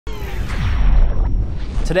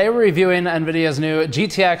Today we're reviewing NVIDIA's new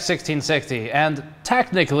GTX 1660, and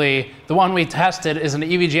technically the one we tested is an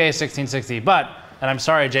EVGA 1660, and I'm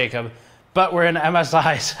sorry Jacob, but we're in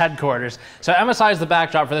MSI's headquarters. So MSI is the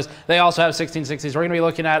backdrop for this. They also have 1660s. We're gonna be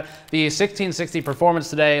looking at the 1660 performance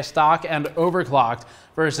today, stock and overclocked,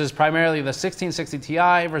 versus primarily the 1660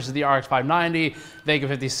 Ti versus the RX 590, Vega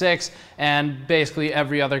 56, and basically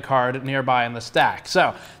every other card nearby in the stack.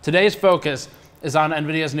 So today's focus is on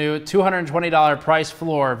NVIDIA's new $220 price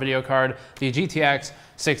floor video card, the GTX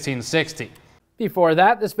 1660. Before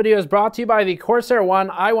that, this video is brought to you by the Corsair One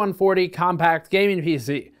i140 compact gaming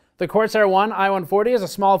PC. The Corsair One i140 is a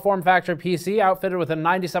small form factor PC outfitted with a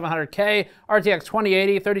 9700K, RTX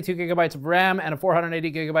 2080, 32GB of RAM, and a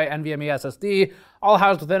 480GB NVMe SSD, all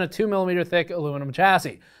housed within a 2mm thick aluminum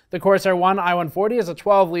chassis. The Corsair One i140 is a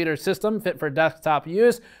 12-liter system fit for desktop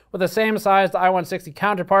use with the same sized i160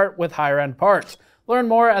 counterpart with higher-end parts. Learn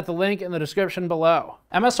more at the link in the description below.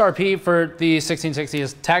 MSRP for the 1660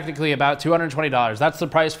 is technically about $220. That's the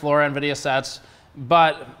price floor NVIDIA sets.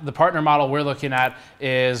 But the partner model we're looking at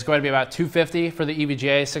is going to be about $250 for the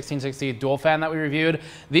EVGA 1660 dual fan that we reviewed.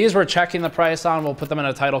 These we're checking the price on. We'll put them in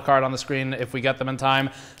a title card on the screen if we get them in time.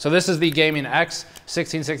 So this is the Gaming X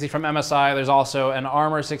 1660 from MSI. There's also an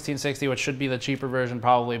Armor 1660, which should be the cheaper version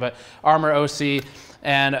probably, but Armor OC.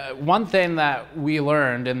 And one thing that we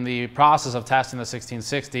learned in the process of testing the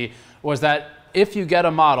 1660 was that if you get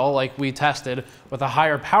a model like we tested with a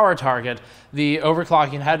higher power target, the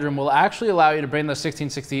overclocking headroom will actually allow you to bring the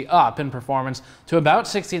 1660 up in performance to about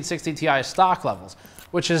 1660 Ti stock levels,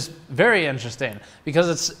 which is very interesting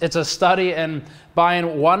because it's a study in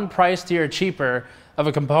buying one price tier cheaper of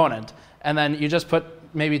a component, and then you just put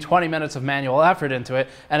maybe 20 minutes of manual effort into it,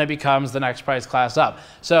 and it becomes the next price class up.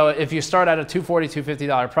 So if you start at a $240,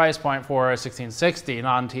 $250 price point for a 1660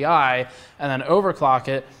 non-Ti, and then overclock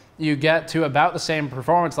it, you get to about the same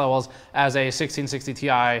performance levels as a 1660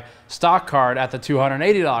 Ti stock card at the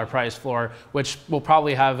 $280 price floor, which will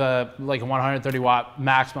probably have like a 130 watt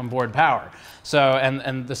maximum board power. So, and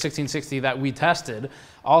the 1660 that we tested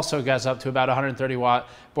also gets up to about 130 watt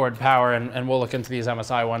board power, and we'll look into these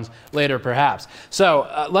MSI ones later perhaps.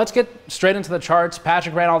 So let's get straight into the charts.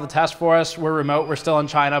 Patrick ran all the tests for us. We're remote, we're still in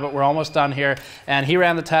China, but we're almost done here. And he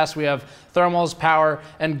ran the tests. We have thermals, power,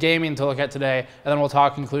 and gaming to look at today, and then we'll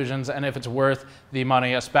talk conclusions and if it's worth the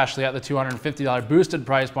money, especially at the $250 boosted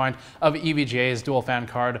price point of EVGA's dual fan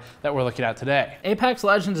card that we're looking at today. Apex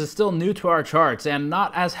Legends is still new to our charts and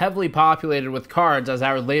not as heavily populated with cards as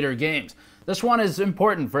our later games. This one is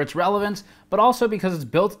important for its relevance, but also because it's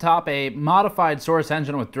built atop a modified source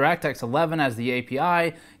engine with DirectX 11 as the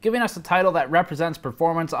API, giving us a title that represents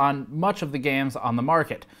performance on much of the games on the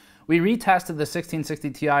market. We retested the 1660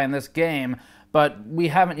 Ti in this game, but we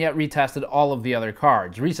haven't yet retested all of the other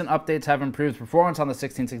cards. Recent updates have improved performance on the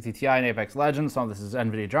 1660 Ti in Apex Legends, so this is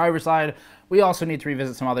NVIDIA driver side. We also need to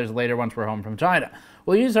revisit some others later once we're home from China.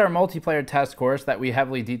 We'll use our multiplayer test course that we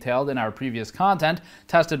heavily detailed in our previous content,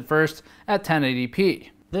 tested first at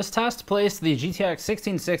 1080p. This test placed the GTX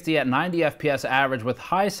 1660 at 90 FPS average with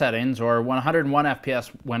high settings, or 101 FPS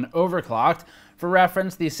when overclocked. For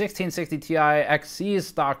reference, the 1660 Ti XC's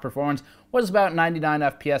stock performance was about 99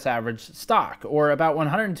 FPS average stock, or about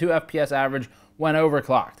 102 FPS average when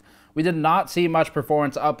overclocked. We did not see much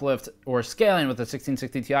performance uplift or scaling with the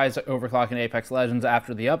 1660 Ti's overclock in Apex Legends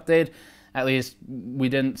after the update. At least we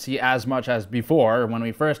didn't see as much as before when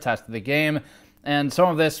we first tested the game, and some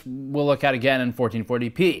of this we'll look at again in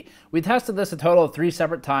 1440p. We tested this a total of 3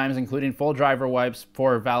 separate times, including full driver wipes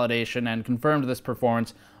for validation, and confirmed this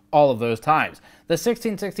performance all of those times. The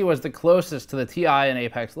 1660 was the closest to the Ti in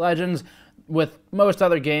Apex Legends, with most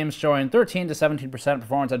other games showing 13 to 17%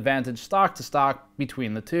 performance advantage stock to stock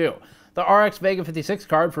between the two. The RX Vega 56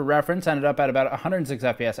 card, for reference, ended up at about 106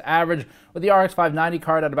 FPS average, with the RX 590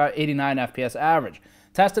 card at about 89 FPS average.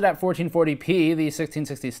 Tested at 1440p, the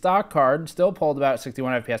 1660 stock card still pulled about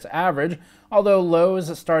 61 FPS average, although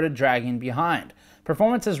lows started dragging behind.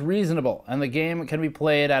 Performance is reasonable, and the game can be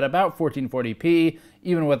played at about 1440p,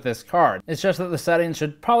 even with this card. It's just that the settings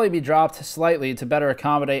should probably be dropped slightly to better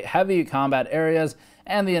accommodate heavy combat areas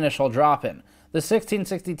and the initial drop-in. The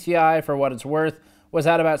 1660 Ti, for what it's worth, was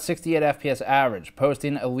at about 68 FPS average,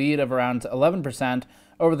 posting a lead of around 11%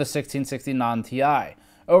 over the 1660 non-Ti.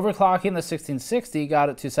 Overclocking the 1660 got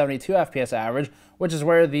it to 72 FPS average, which is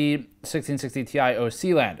where the 1660 Ti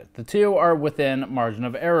OC landed. The two are within margin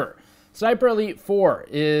of error. Sniper Elite 4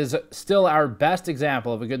 is still our best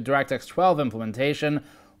example of a good DirectX 12 implementation.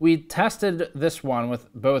 We tested this one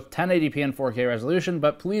with both 1080p and 4K resolution,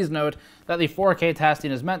 but please note that the 4K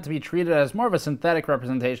testing is meant to be treated as more of a synthetic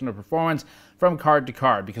representation of performance from card to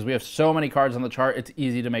card. Because we have so many cards on the chart, it's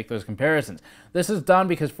easy to make those comparisons. This is done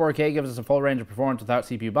because 4K gives us a full range of performance without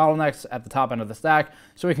CPU bottlenecks at the top end of the stack,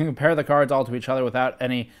 so we can compare the cards all to each other without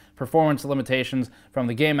any performance limitations from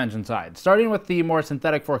the game engine side. Starting with the more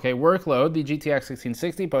synthetic 4K workload, the GTX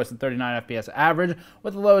 1660 posted 39 FPS average,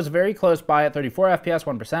 with the lows very close by at 34 FPS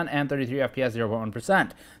 1% and 33 FPS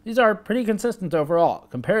 0.1%. These are pretty consistent overall.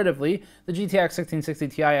 Comparatively, the GTX 1660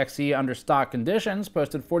 Ti XE under stock conditions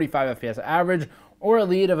posted 45 FPS average, or a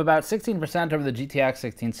lead of about 16% over the GTX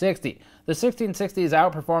 1660. The 1660 is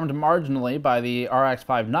outperformed marginally by the RX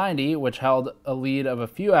 590, which held a lead of a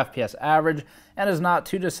few FPS average, and is not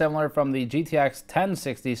too dissimilar from the GTX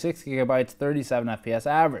 1060 6GB 37 FPS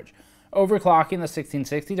average. Overclocking the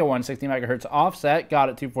 1660 to 160 MHz offset got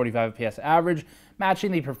it to 45 FPS average,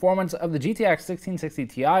 matching the performance of the GTX 1660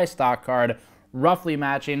 Ti stock card, roughly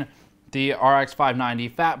matching the RX 590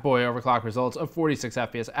 Fat Boy overclock results of 46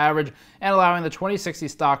 FPS average, and allowing the 2060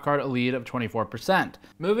 stock card a lead of 24%.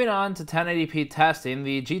 Moving on to 1080p testing,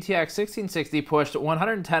 the GTX 1660 pushed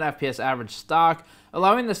 110 FPS average stock,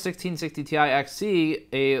 allowing the 1660 Ti XE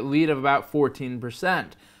a lead of about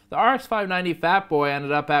 14%. The RX 590 Fat Boy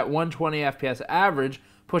ended up at 120 FPS average,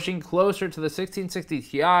 pushing closer to the 1660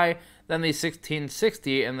 Ti than the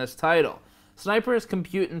 1660 in this title. Sniper is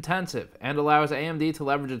compute intensive and allows AMD to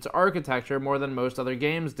leverage its architecture more than most other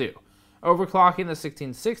games do. Overclocking the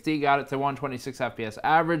 1660 got it to 126 FPS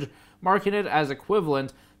average, marking it as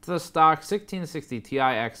equivalent to the stock 1660 Ti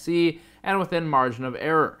XE and within margin of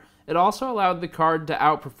error. It also allowed the card to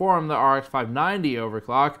outperform the RX 590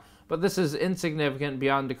 overclock, but this is insignificant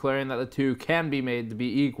beyond declaring that the two can be made to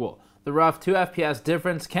be equal. The rough 2 FPS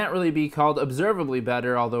difference can't really be called observably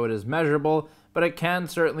better, although it is measurable, but it can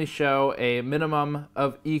certainly show a minimum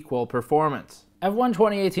of equal performance. F1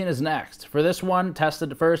 2018 is next. For this one,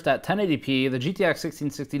 tested first at 1080p, the GTX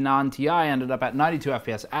 1660 non-Ti ended up at 92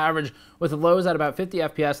 FPS average, with the lows at about 50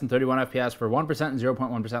 FPS and 31 FPS for 1% and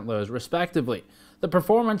 0.1% lows, respectively. The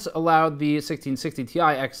performance allowed the 1660 Ti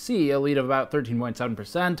XE a lead of about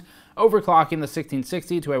 13.7%, overclocking the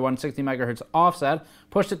 1660 to a 160 MHz offset,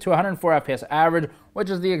 pushed it to 104 FPS average, which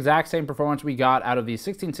is the exact same performance we got out of the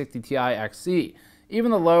 1660 Ti XE. Even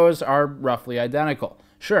the lows are roughly identical.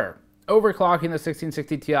 Sure, overclocking the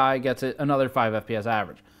 1660 Ti gets it another 5 FPS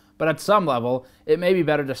average, but at some level, it may be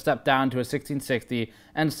better to step down to a 1660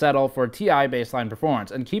 and settle for Ti baseline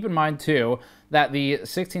performance. And keep in mind too, that the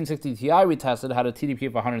 1660 Ti we tested had a TDP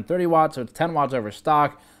of 130 watts, so it's 10 watts over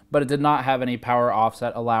stock, but it did not have any power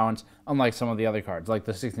offset allowance, unlike some of the other cards, like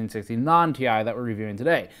the 1660 non-Ti that we're reviewing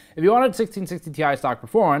today. If you wanted 1660 Ti stock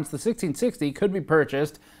performance, the 1660 could be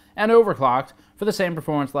purchased and overclocked for the same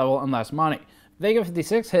performance level and less money. Vega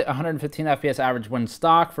 56 hit 115 FPS average when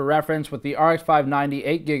stock, for reference, with the RX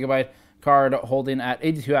 590 8GB card holding at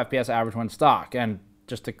 82 FPS average when stock. And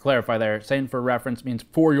just to clarify there, saying for reference means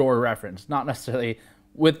for your reference, not necessarily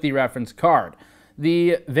with the reference card.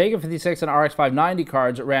 The Vega 56 and RX 590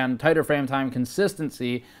 cards ran tighter frame time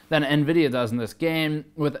consistency than NVIDIA does in this game,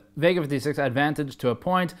 with Vega 56 advantage to a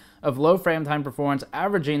point of low frame time performance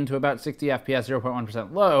averaging to about 60 FPS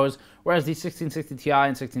 0.1% lows, whereas the 1660 Ti and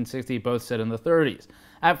 1660 both sit in the 30s.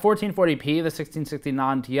 At 1440p, the 1660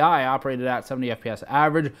 non-Ti operated at 70 FPS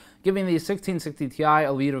average, giving the 1660 Ti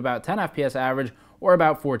a lead of about 10 FPS average, or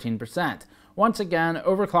about 14%. Once again,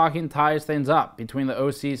 overclocking ties things up between the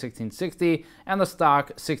OC 1660 and the stock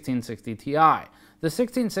 1660 Ti. The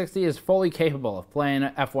 1660 is fully capable of playing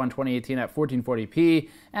F1 2018 at 1440p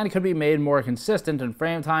and could be made more consistent in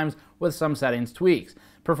frame times with some settings tweaks.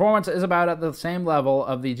 Performance is about at the same level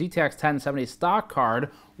of the GTX 1070 stock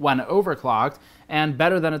card when overclocked, and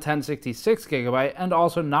better than a 1066 GB, and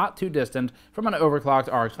also not too distant from an overclocked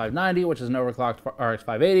RX 590, which is an overclocked RX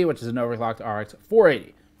 580, which is an overclocked RX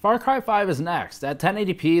 480. Far Cry 5 is next. At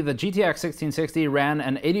 1080p, the GTX 1660 ran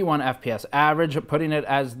an 81 FPS average, putting it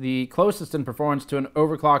as the closest in performance to an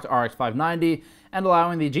overclocked RX 590, and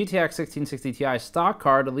allowing the GTX 1660 Ti stock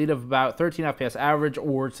card a lead of about 13 FPS average,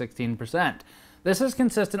 or 16%. This is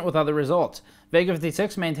consistent with other results. Vega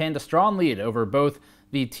 56 maintained a strong lead over both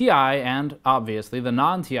the Ti and, obviously, the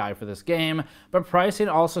non-Ti for this game, but pricing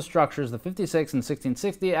also structures the 56 and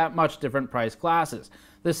 1660 at much different price classes.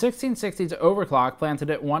 The 1660's overclock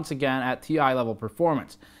planted it once again at Ti level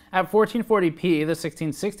performance. At 1440p, the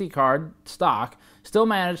 1660 card stock still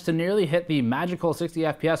managed to nearly hit the magical 60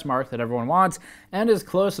 FPS mark that everyone wants, and is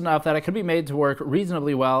close enough that it could be made to work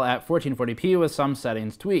reasonably well at 1440p with some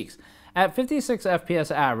settings tweaks. At 56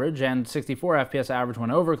 FPS average and 64 FPS average when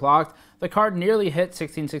overclocked, the card nearly hit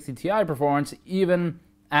 1660 Ti performance even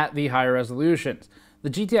at the higher resolutions. The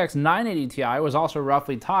GTX 980 Ti was also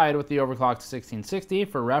roughly tied with the overclocked 1660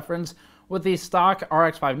 for reference, with the stock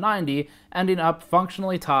RX 590 ending up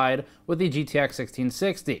functionally tied with the GTX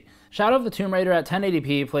 1660. Shadow of the Tomb Raider at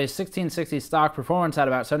 1080p placed 1660 stock performance at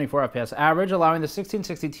about 74 FPS average, allowing the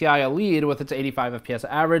 1660 Ti a lead with its 85 FPS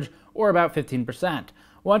average, or about 15%.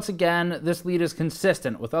 Once again, this lead is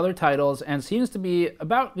consistent with other titles and seems to be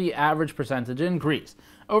about the average percentage increase.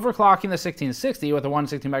 Overclocking the 1660 with a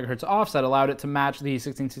 160 MHz offset allowed it to match the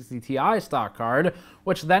 1660 Ti stock card,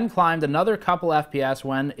 which then climbed another couple FPS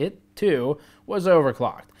when it, too, was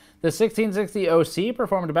overclocked. The 1660 OC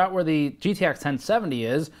performed about where the GTX 1070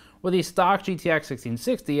 is, with the stock GTX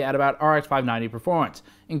 1660 at about RX 590 performance,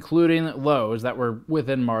 including lows that were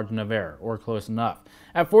within margin of error, or close enough.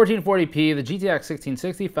 At 1440p, the GTX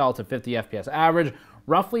 1660 fell to 50 FPS average,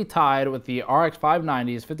 roughly tied with the RX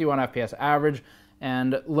 590's 51 FPS average,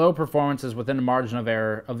 and low performances within the margin of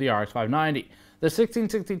error of the RX 590. The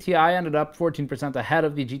 1660 Ti ended up 14% ahead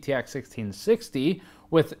of the GTX 1660,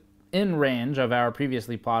 within range of our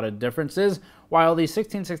previously plotted differences, while the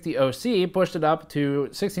 1660 OC pushed it up to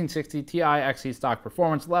 1660 Ti XE stock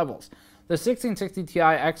performance levels. The 1660 Ti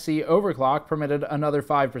XE overclock permitted another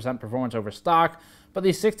 5% performance over stock, but the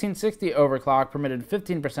 1660 overclock permitted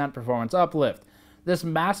 15% performance uplift. This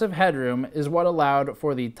massive headroom is what allowed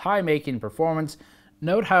for the tie-making performance.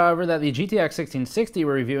 Note, however, that the GTX 1660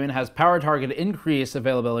 we're reviewing has power target increase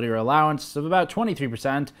availability or allowance of about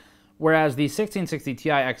 23%, whereas the 1660 Ti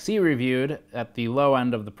XE reviewed, at the low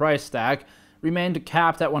end of the price stack, remained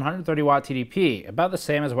capped at 130 watt TDP, about the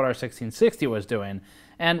same as what our 1660 was doing,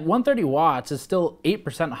 and 130 watts is still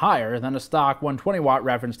 8% higher than a stock 120 watt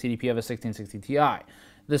reference TDP of a 1660 Ti.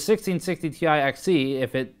 The 1660 Ti XE,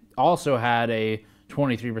 if it also had a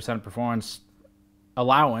 23% performance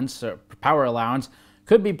allowance, or power allowance,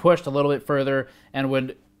 could be pushed a little bit further and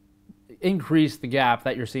would increase the gap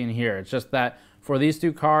that you're seeing here. It's just that for these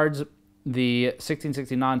two cards, the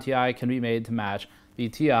 1660 non-Ti can be made to match the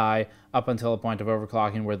Ti up until a point of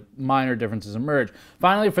overclocking where minor differences emerge.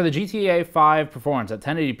 Finally, for the GTA 5 performance at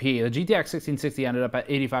 1080p, the GTX 1660 ended up at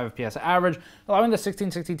 85 FPS average, allowing the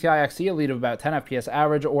 1660 Ti XE a lead of about 10 FPS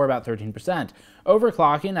average, or about 13%.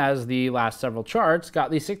 Overclocking, as the last several charts, got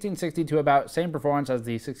the 1660 to about same performance as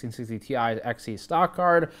the 1660 Ti XE stock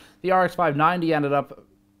card. The RX 590 ended up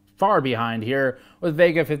far behind here, with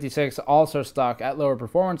Vega 56 also stuck at lower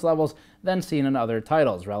performance levels than seen in other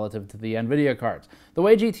titles relative to the NVIDIA cards. The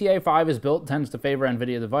way GTA 5 is built tends to favor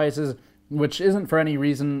NVIDIA devices, which isn't for any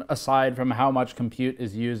reason aside from how much compute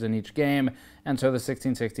is used in each game, and so the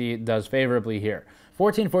 1660 does favorably here.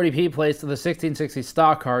 1440p placed the 1660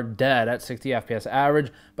 stock card dead at 60 FPS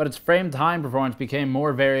average, but its frame time performance became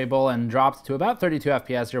more variable and dropped to about 32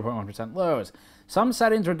 FPS, 0.1% lows. Some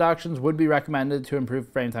settings reductions would be recommended to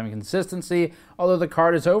improve frame time consistency, although the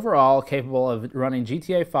card is overall capable of running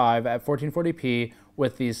GTA 5 at 1440p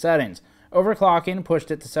with these settings. Overclocking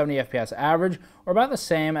pushed it to 70 FPS average, or about the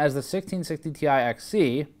same as the 1660 Ti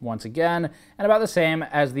XC, once again, and about the same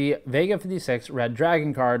as the Vega 56 Red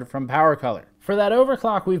Dragon card from Power Color. For that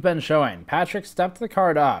overclock we've been showing, Patrick stepped the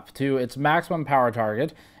card up to its maximum power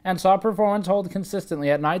target and saw performance hold consistently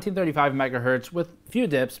at 1935 MHz with few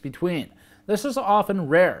dips between. This is often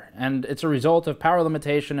rare, and it's a result of power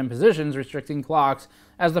limitation and positions restricting clocks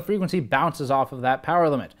as the frequency bounces off of that power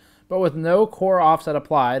limit. But with no core offset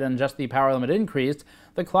applied and just the power limit increased,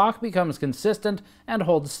 the clock becomes consistent and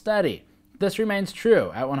holds steady. This remains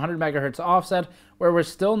true at 100 MHz offset, where we're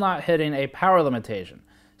still not hitting a power limitation.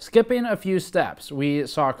 Skipping a few steps, we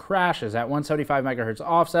saw crashes at 175 MHz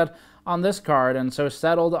offset on this card, and so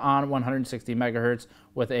settled on 160 MHz,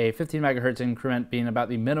 with a 15 MHz increment being about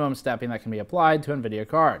the minimum stepping that can be applied to NVIDIA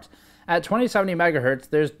cards. At 2070 MHz,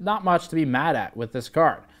 there's not much to be mad at with this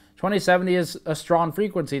card. 2070 is a strong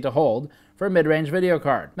frequency to hold for a mid-range video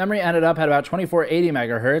card. Memory ended up at about 2480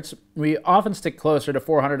 MHz. We often stick closer to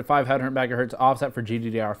 400 to 500 MHz offset for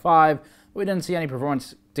GDDR5. We didn't see any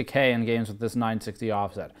performance decay in games with this 960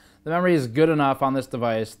 offset. The memory is good enough on this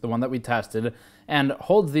device, the one that we tested, and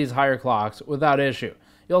holds these higher clocks without issue.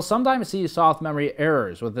 You'll sometimes see soft memory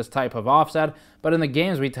errors with this type of offset, but in the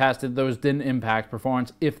games we tested, those didn't impact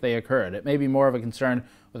performance if they occurred. It may be more of a concern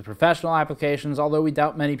with professional applications, although we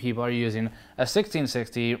doubt many people are using a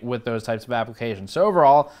 1660 with those types of applications. So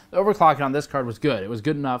overall, the overclocking on this card was good. It was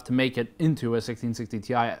good enough to make it into a 1660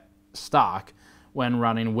 Ti stock when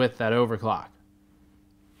running with that overclock.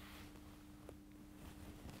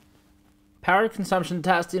 Power consumption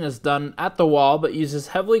testing is done at the wall, but uses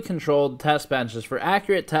heavily controlled test benches for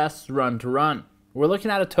accurate tests run to run. We're looking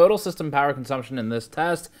at a total system power consumption in this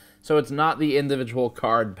test, so it's not the individual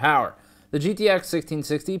card power. The GTX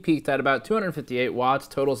 1660 peaked at about 258 watts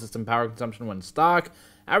total system power consumption when stock,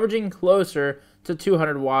 averaging closer to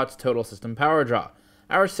 200 watts total system power draw.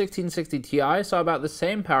 Our 1660 Ti saw about the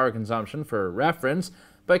same power consumption for reference,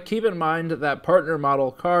 but keep in mind that partner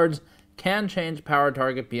model cards can change power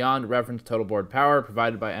target beyond reference total board power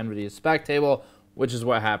provided by NVIDIA's spec table, which is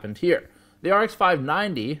what happened here. The RX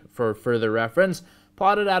 590, for further reference,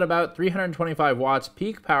 plotted at about 325 watts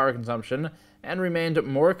peak power consumption and remained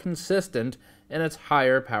more consistent in its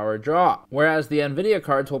higher power draw, whereas the NVIDIA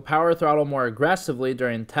cards will power throttle more aggressively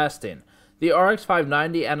during testing. The RX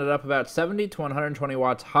 590 ended up about 70 to 120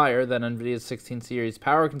 watts higher than NVIDIA's 16 series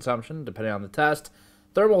power consumption, depending on the test.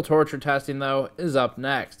 Thermal torture testing, though, is up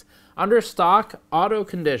next. Under stock auto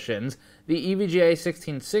conditions, the EVGA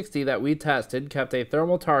 1660 that we tested kept a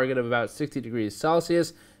thermal target of about 60 degrees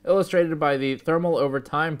Celsius, illustrated by the thermal over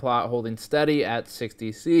time plot holding steady at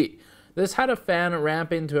 60C. This had a fan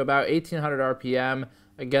ramping to about 1800 RPM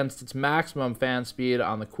against its maximum fan speed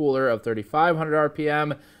on the cooler of 3500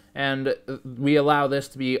 RPM, and we allow this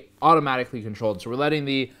to be automatically controlled. So we're letting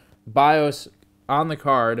the BIOS on the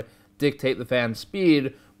card dictate the fan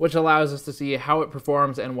speed, which allows us to see how it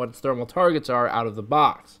performs and what its thermal targets are out of the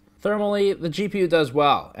box. Thermally, the GPU does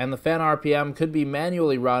well, and the fan RPM could be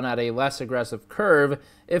manually run at a less aggressive curve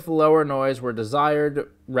if lower noise were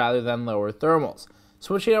desired rather than lower thermals.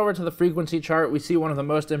 Switching over to the frequency chart, we see one of the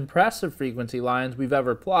most impressive frequency lines we've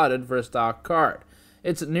ever plotted for a stock card.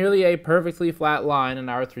 It's nearly a perfectly flat line in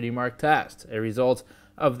our 3D Mark test, a result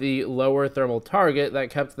of the lower thermal target that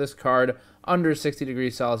kept this card under 60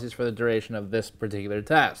 degrees Celsius for the duration of this particular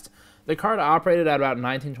test. The card operated at about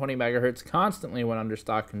 1920 MHz constantly when under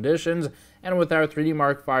stock conditions, and with our 3D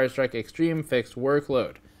Mark Firestrike Extreme fixed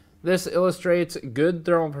workload. This illustrates good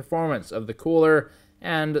thermal performance of the cooler,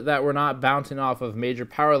 and that we're not bouncing off of major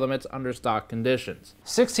power limits under stock conditions.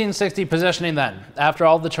 1660 positioning then, after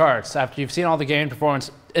all the charts, after you've seen all the game performance,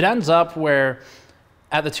 it ends up where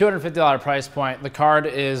at the $250 price point, the card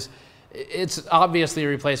it's obviously a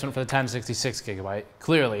replacement for the 1066 gigabyte,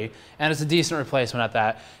 clearly, and it's a decent replacement at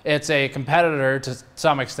that. It's a competitor to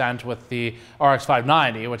some extent with the RX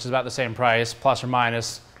 590, which is about the same price, plus or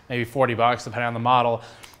minus maybe 40 bucks, depending on the model.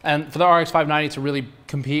 And for the RX 590 to really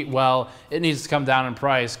compete well, it needs to come down in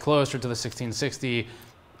price closer to the 1660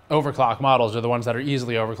 overclock models, or the ones that are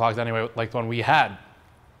easily overclocked anyway, like the one we had.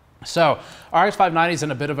 So RX 590 is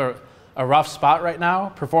in a bit of a rough spot right now,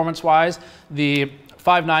 performance-wise. The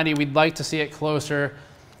 590, we'd like to see it closer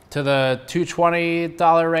to the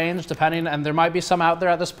 $220 range, depending, and there might be some out there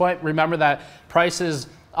at this point. Remember that prices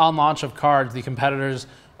on launch of cards, the competitors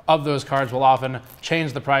of those cards will often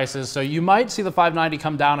change the prices, so you might see the 590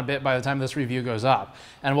 come down a bit by the time this review goes up,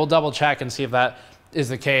 and we'll double check and see if that is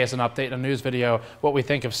the case and update in a news video what we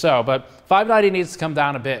think of so. But 590 needs to come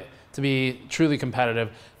down a bit to be truly competitive.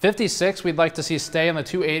 56 we'd like to see stay in the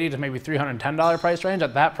 $280 to maybe $310 price range.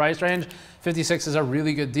 At that price range, 56 is a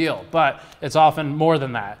really good deal, but it's often more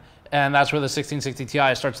than that, and that's where the 1660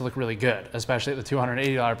 Ti starts to look really good, especially at the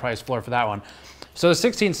 $280 price floor for that one. So the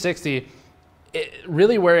 1660,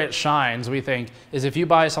 really where it shines, we think, is if you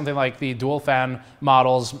buy something like the dual fan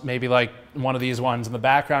models, maybe like one of these ones in the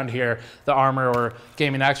background here, the Armor or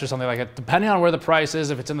Gaming X or something like that, depending on where the price is,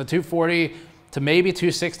 if it's in the 240 to maybe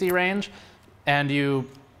 260 range, and you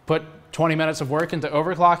put 20 minutes of work into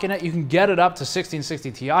overclocking it, you can get it up to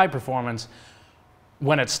 1660 Ti performance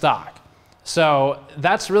when it's stock. So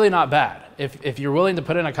that's really not bad. If you're willing to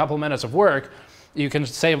put in a couple minutes of work, you can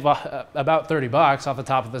save about 30 bucks off the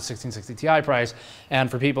top of the 1660 Ti price.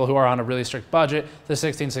 And for people who are on a really strict budget, the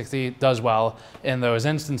 1660 does well in those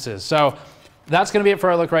instances. So that's going to be it for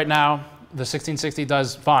our look right now. The 1660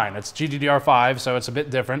 does fine. It's GDDR5, so it's a bit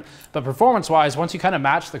different. But performance-wise, once you kind of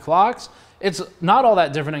match the clocks, it's not all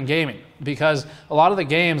that different in gaming, because a lot of the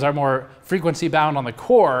games are more frequency bound on the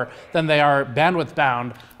core than they are bandwidth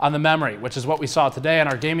bound on the memory, which is what we saw today in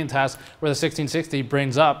our gaming test, where the 1660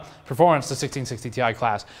 brings up performance to 1660 Ti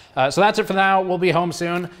class. So that's it for now. We'll be home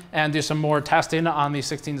soon and do some more testing on the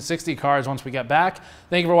 1660 cards once we get back.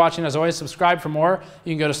 Thank you for watching. As always, subscribe for more.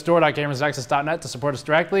 You can go to store.gamersnexus.net to support us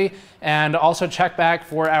directly, and also check back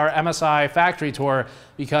for our MSI factory tour,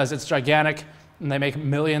 because it's gigantic and they make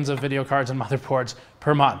millions of video cards and motherboards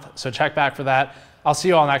per month. So check back for that. I'll see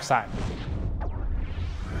you all next time.